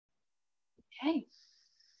Okay.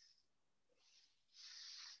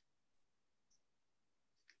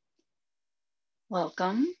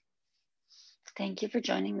 Welcome. Thank you for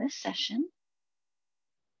joining this session.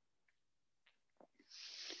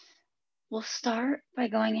 We'll start by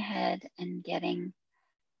going ahead and getting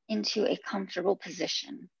into a comfortable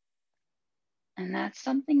position. And that's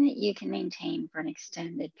something that you can maintain for an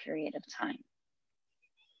extended period of time.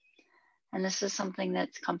 And this is something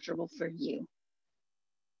that's comfortable for you.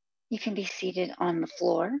 You can be seated on the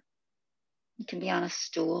floor. You can be on a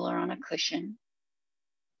stool or on a cushion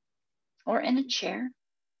or in a chair.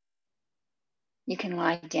 You can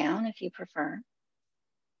lie down if you prefer.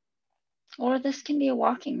 Or this can be a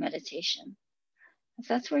walking meditation, if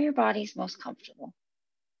that's where your body's most comfortable.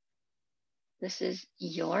 This is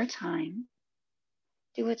your time.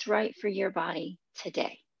 Do what's right for your body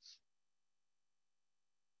today.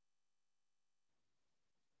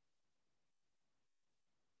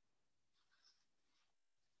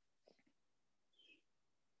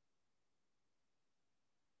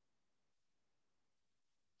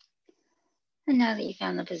 And now that you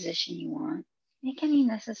found the position you want, make any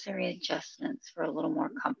necessary adjustments for a little more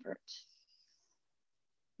comfort.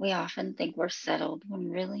 We often think we're settled when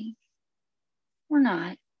really we're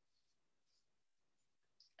not.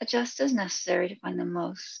 Adjust as necessary to find the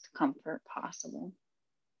most comfort possible.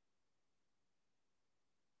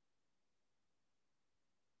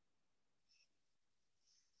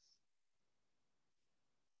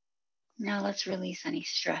 Now let's release any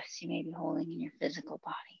stress you may be holding in your physical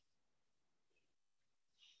body.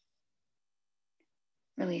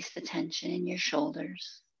 Release the tension in your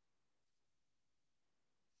shoulders.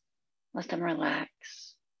 Let them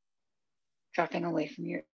relax, dropping away from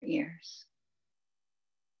your ears.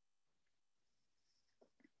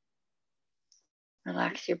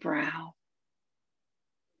 Relax your brow.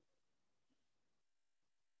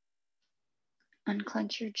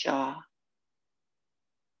 Unclench your jaw.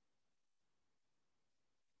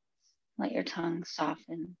 Let your tongue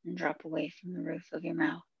soften and drop away from the roof of your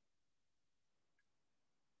mouth.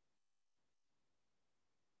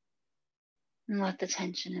 And let the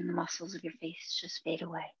tension in the muscles of your face just fade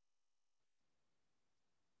away.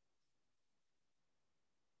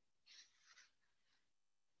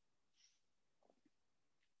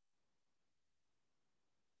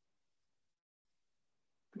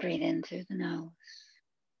 Breathe in through the nose.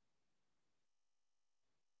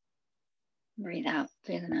 Breathe out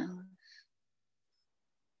through the nose.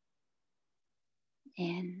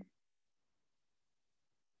 In,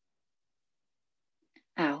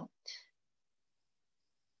 out.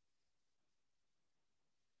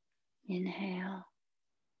 Inhale.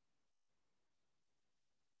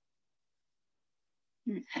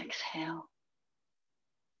 And exhale.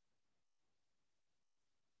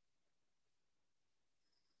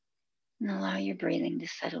 And allow your breathing to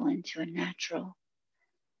settle into a natural,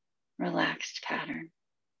 relaxed pattern.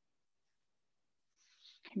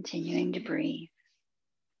 Continuing to breathe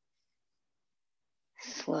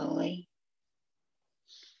slowly,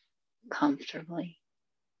 comfortably,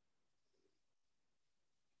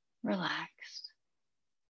 relaxed.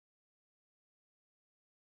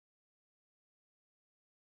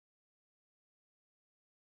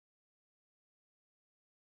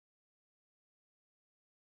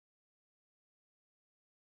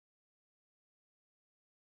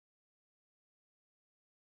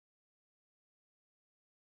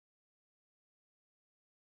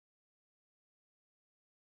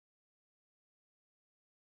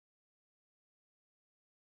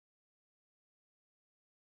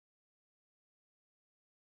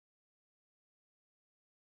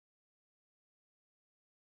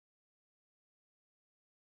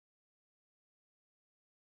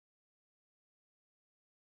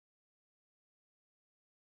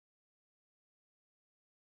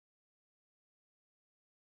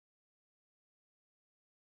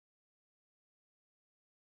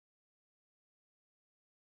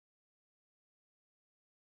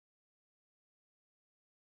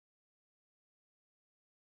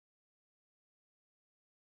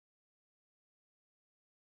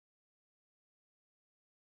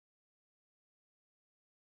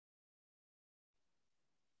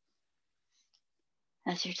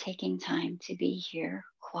 As you're taking time to be here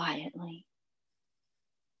quietly,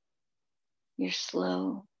 your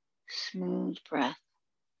slow, smooth breath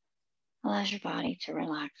allows your body to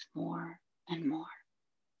relax more and more,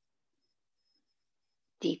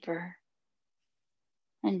 deeper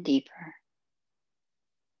and deeper,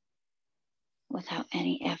 without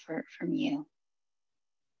any effort from you,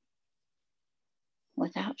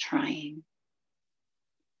 without trying.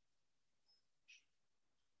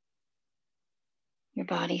 Your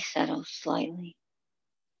body settles slightly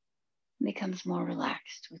and becomes more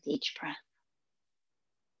relaxed with each breath.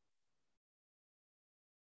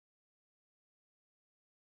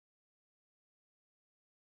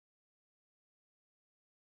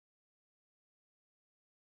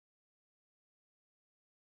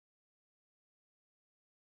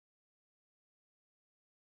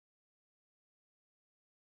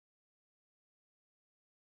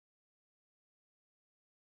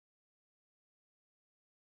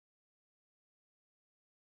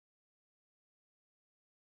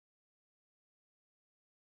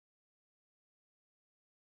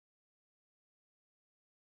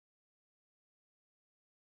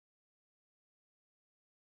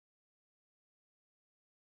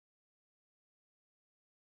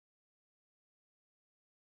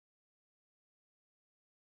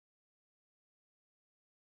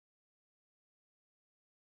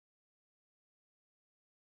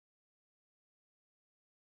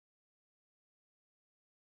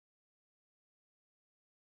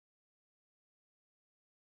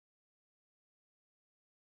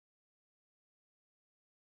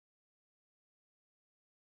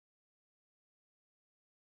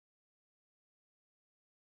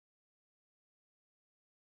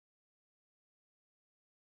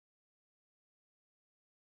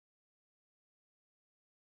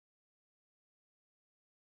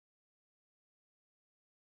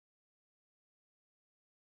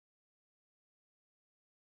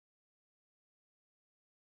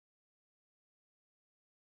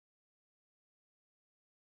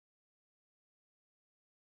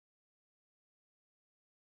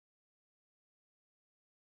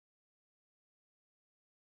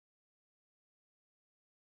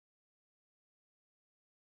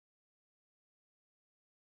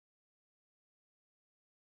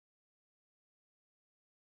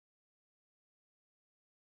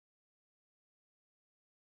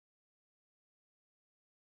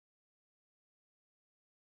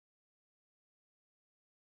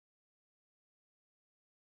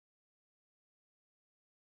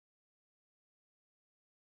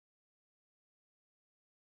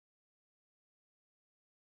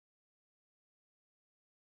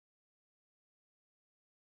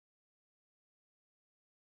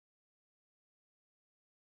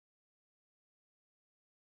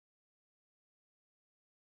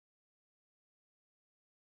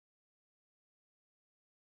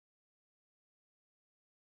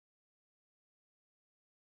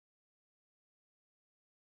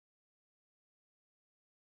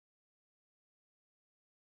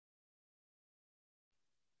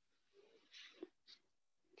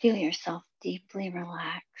 Feel yourself deeply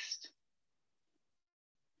relaxed,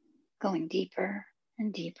 going deeper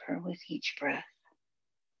and deeper with each breath.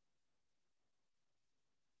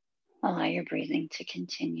 Allow your breathing to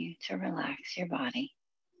continue to relax your body.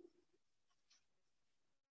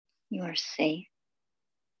 You are safe.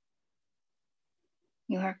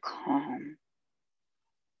 You are calm.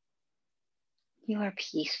 You are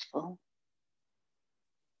peaceful.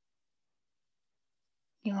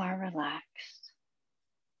 You are relaxed.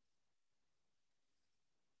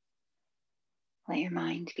 Let your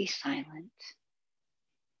mind be silent.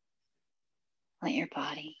 Let your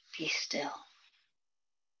body be still.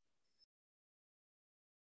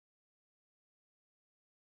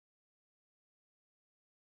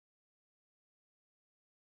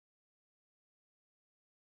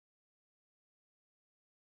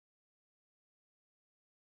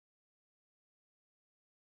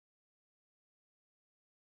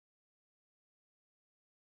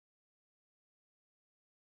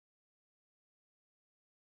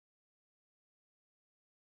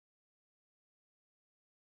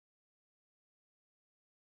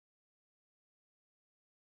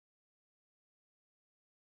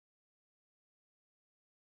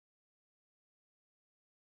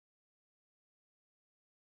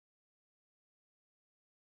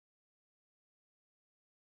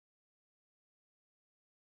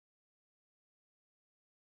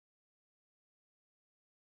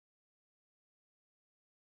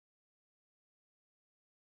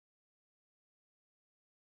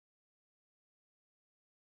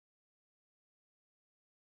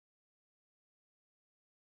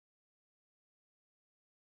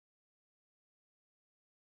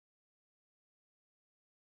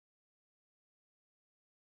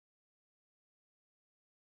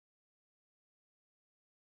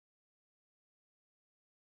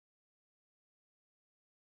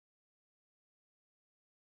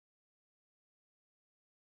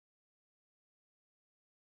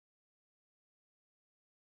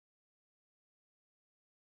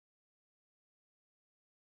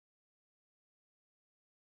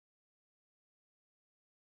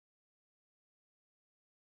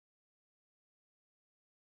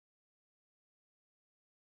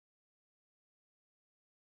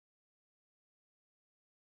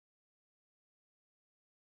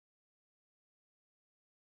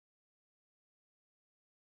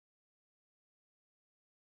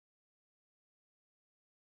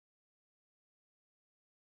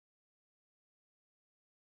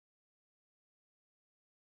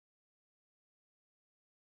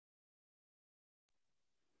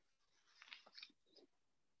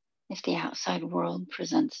 If the outside world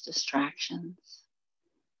presents distractions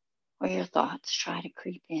or your thoughts try to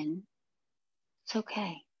creep in, it's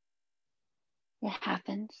okay. It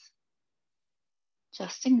happens.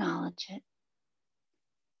 Just acknowledge it.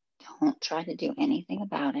 Don't try to do anything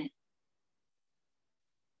about it.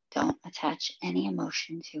 Don't attach any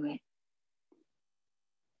emotion to it.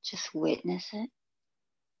 Just witness it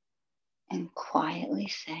and quietly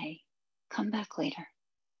say, come back later.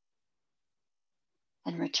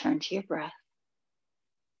 Then return to your breath.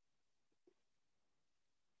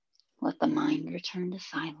 Let the mind return to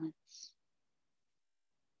silence.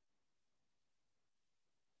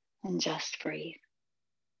 And just breathe.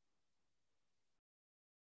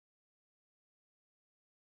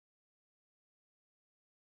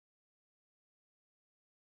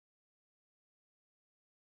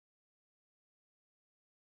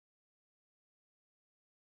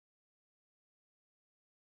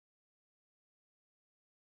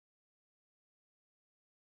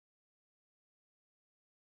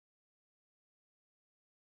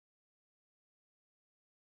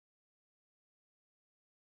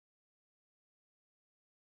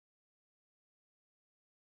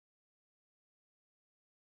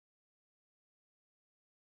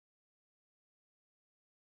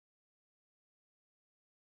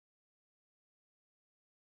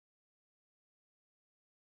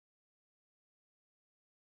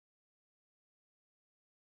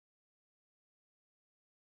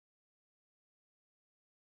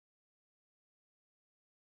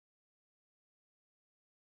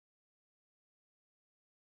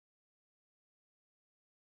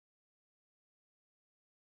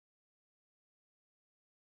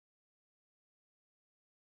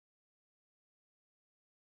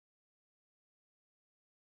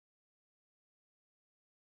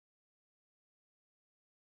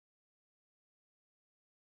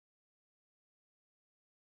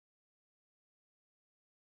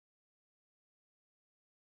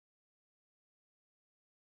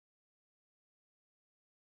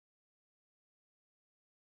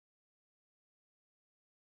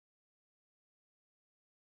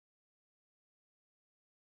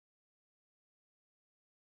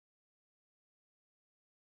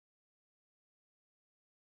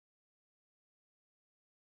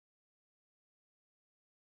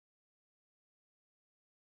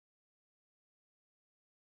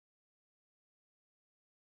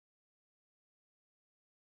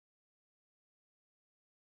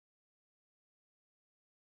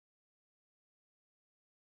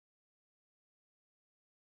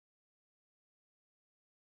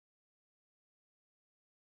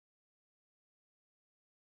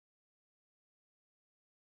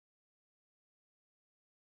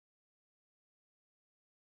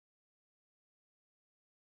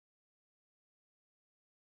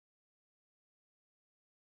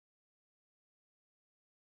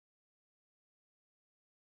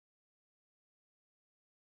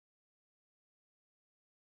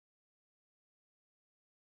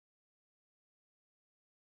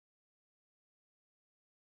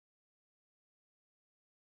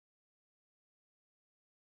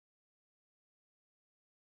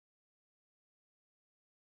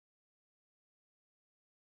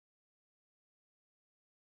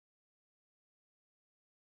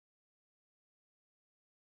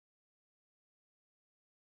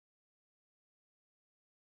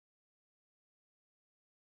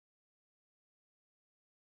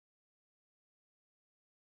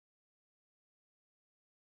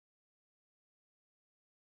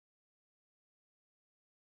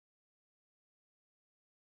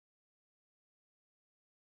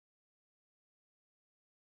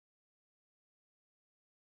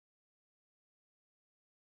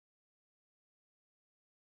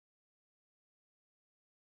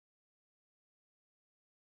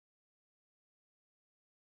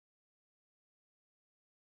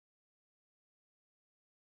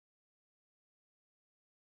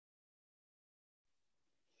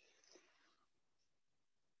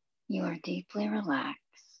 You are deeply relaxed.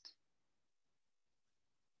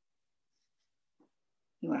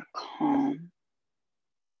 You are calm.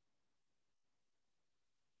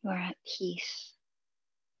 You are at peace.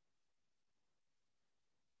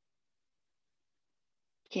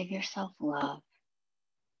 Give yourself love.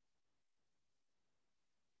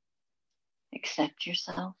 Accept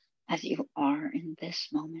yourself as you are in this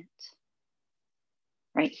moment,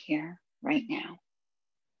 right here, right now.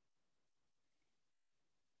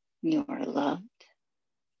 You are loved.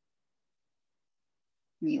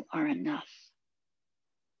 You are enough.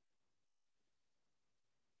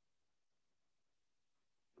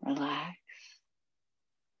 Relax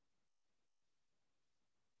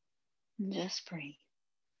and just breathe.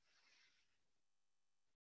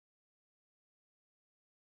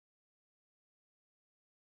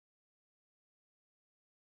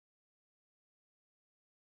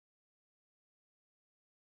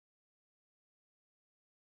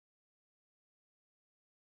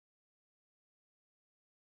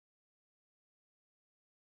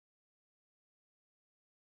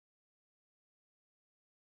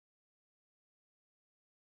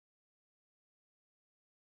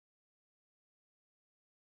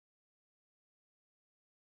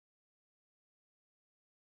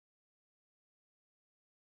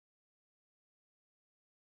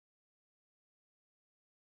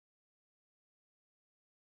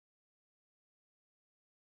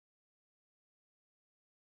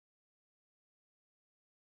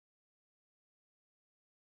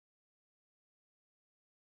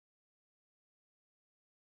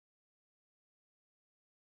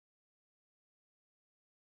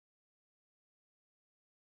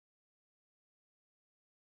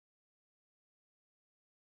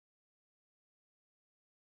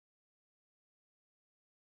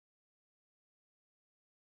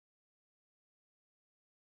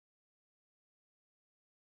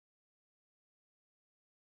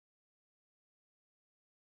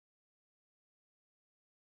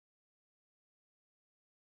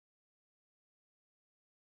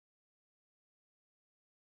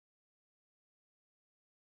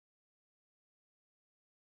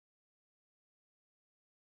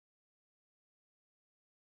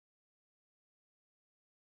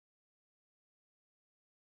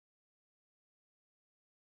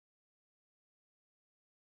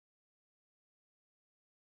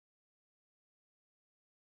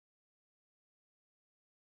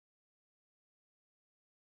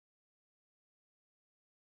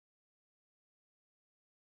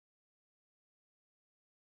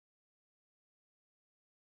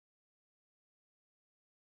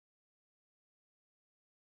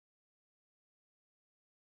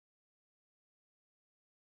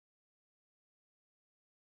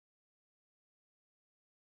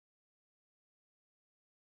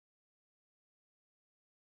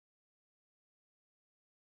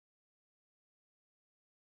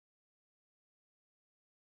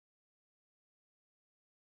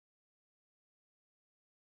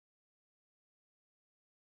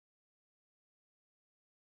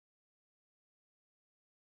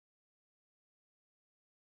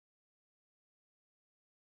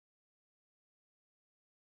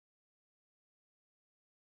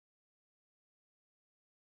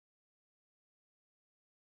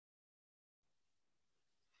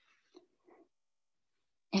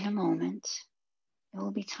 In a moment, it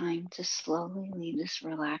will be time to slowly leave this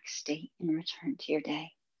relaxed state and return to your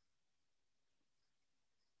day.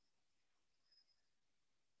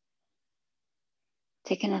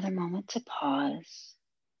 Take another moment to pause,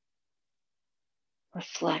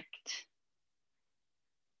 reflect,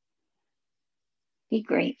 be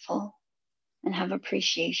grateful, and have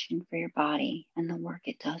appreciation for your body and the work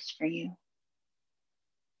it does for you.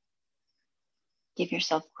 Give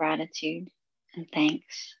yourself gratitude and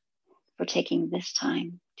thanks for taking this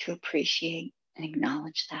time to appreciate and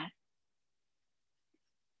acknowledge that.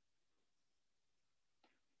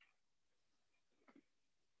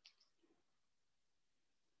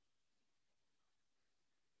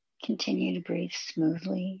 Continue to breathe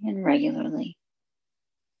smoothly and regularly.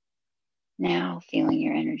 Now feeling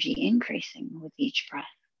your energy increasing with each breath.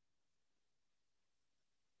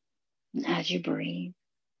 And as you breathe,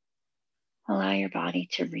 allow your body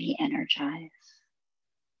to re-energize.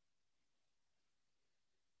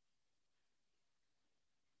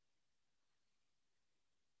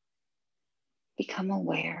 Become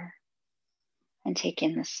aware and take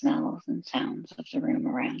in the smells and sounds of the room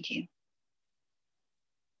around you.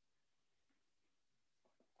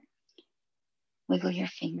 Wiggle your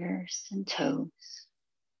fingers and toes.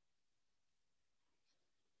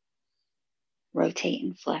 Rotate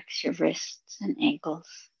and flex your wrists and ankles.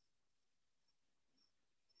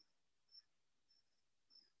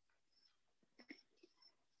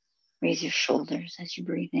 Raise your shoulders as you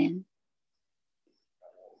breathe in.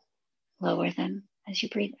 Lower them as you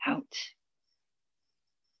breathe out.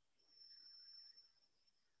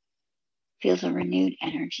 Feel the renewed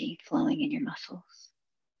energy flowing in your muscles.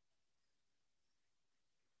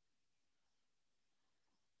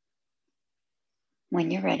 When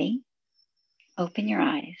you're ready, open your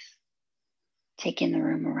eyes. Take in the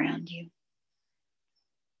room around you.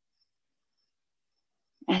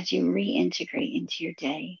 As you reintegrate into your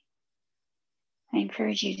day, I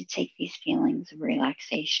encourage you to take these feelings of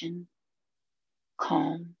relaxation,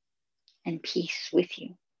 calm, and peace with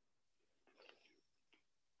you.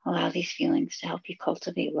 Allow these feelings to help you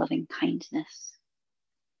cultivate loving kindness.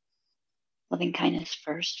 Loving kindness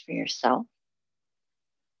first for yourself,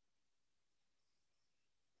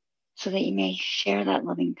 so that you may share that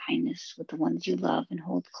loving kindness with the ones you love and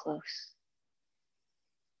hold close.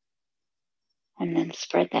 And then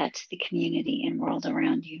spread that to the community and world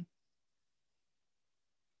around you.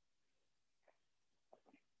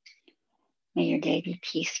 May your day be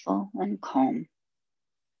peaceful and calm.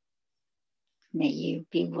 May you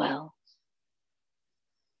be well.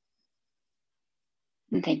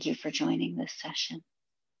 And thank you for joining this session.